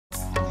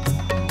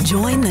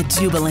Join the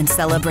jubilant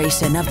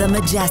celebration of the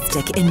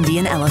majestic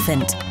Indian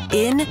elephant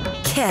in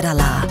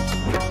Kerala.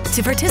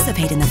 To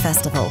participate in the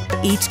festival,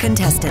 each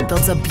contestant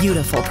builds a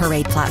beautiful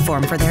parade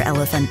platform for their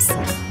elephants,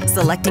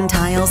 selecting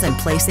tiles and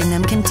placing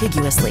them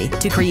contiguously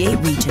to create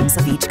regions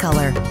of each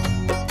color.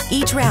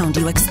 Each round,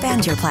 you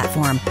expand your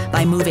platform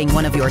by moving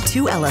one of your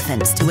 2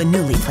 elephants to a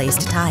newly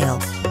placed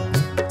tile.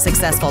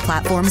 Successful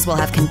platforms will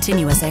have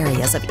continuous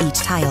areas of each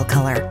tile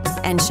color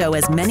and show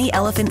as many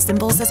elephant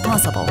symbols as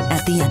possible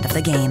at the end of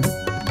the game.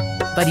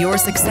 But your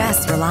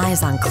success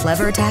relies on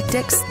clever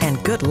tactics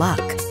and good luck.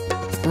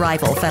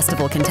 Rival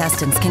festival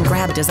contestants can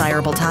grab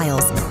desirable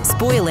tiles,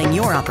 spoiling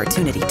your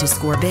opportunity to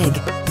score big.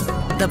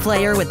 The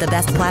player with the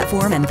best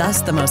platform and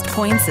thus the most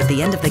points at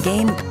the end of the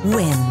game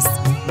wins.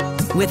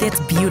 With its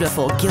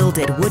beautiful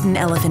gilded wooden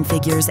elephant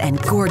figures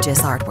and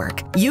gorgeous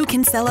artwork, you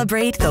can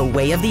celebrate the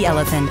way of the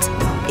elephant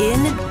in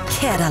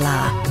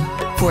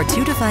Kerala. For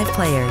 2 to 5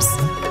 players,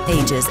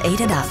 ages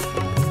 8 and up,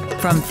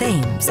 from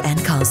Thames and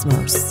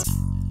Kosmos.